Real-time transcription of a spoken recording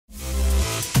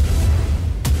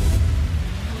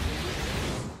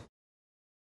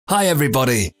Hi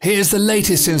everybody, here's the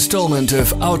latest installment of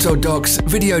Autodoc's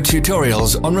video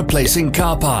tutorials on replacing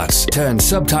car parts. Turn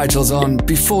subtitles on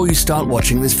before you start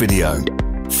watching this video.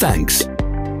 Thanks.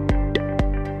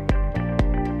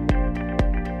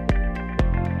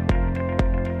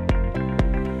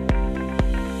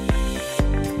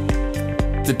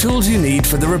 The tools you need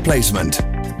for the replacement.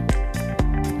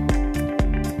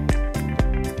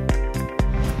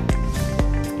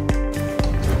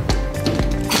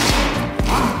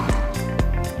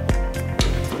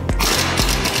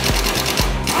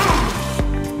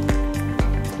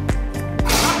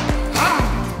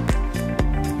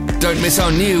 Don't miss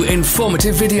our new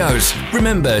informative videos.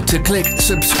 Remember to click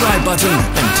subscribe button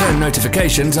and turn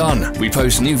notifications on. We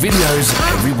post new videos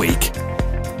every week.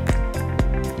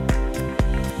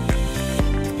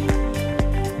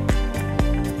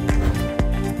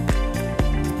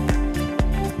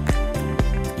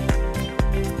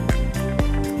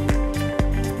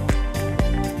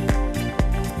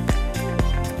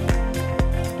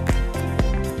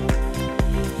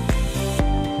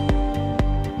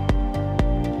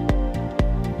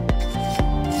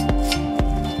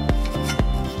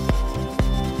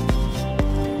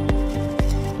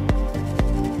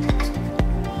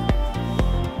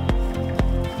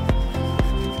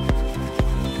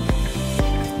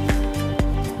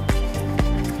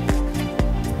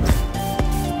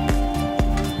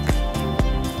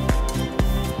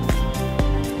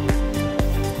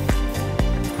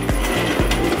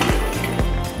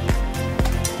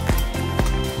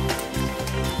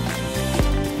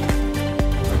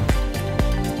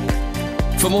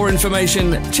 For more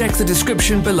information, check the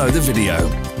description below the video.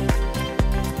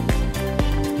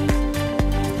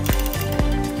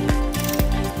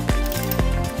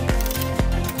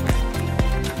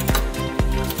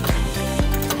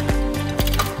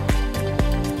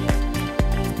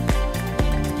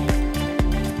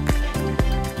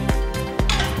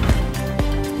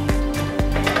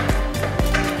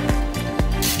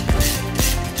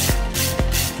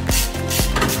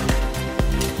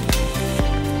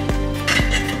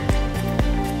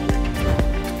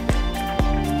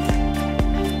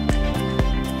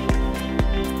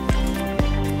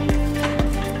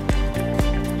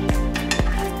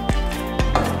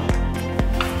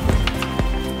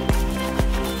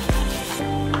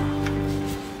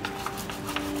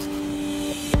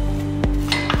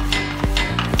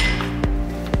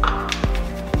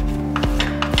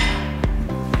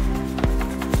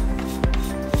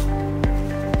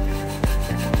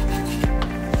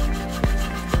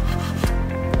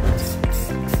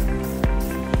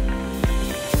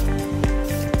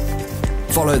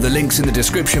 Follow the links in the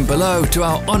description below to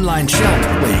our online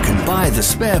shop where you can buy the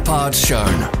spare parts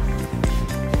shown.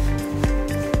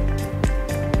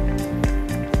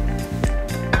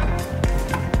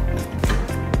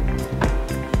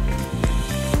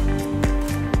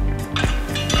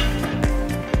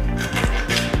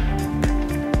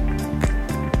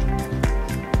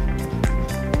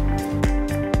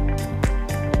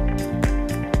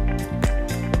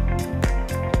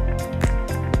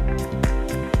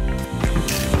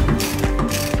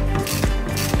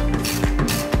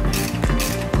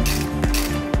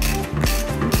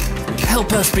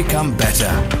 Help us become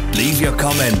better. Leave your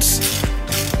comments.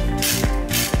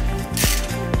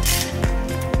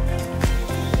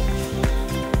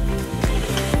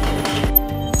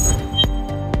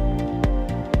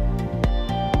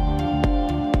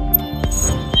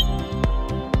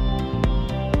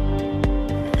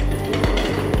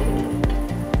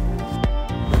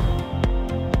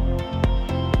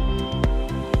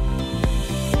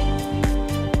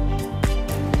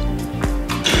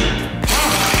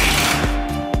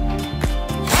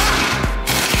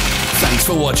 Thanks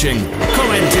for watching.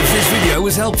 Comment if this video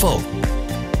was helpful.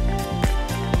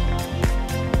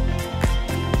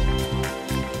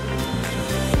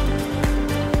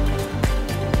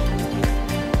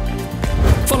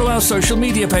 Follow our social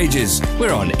media pages.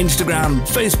 We're on Instagram,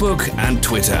 Facebook and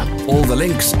Twitter. All the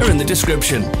links are in the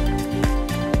description.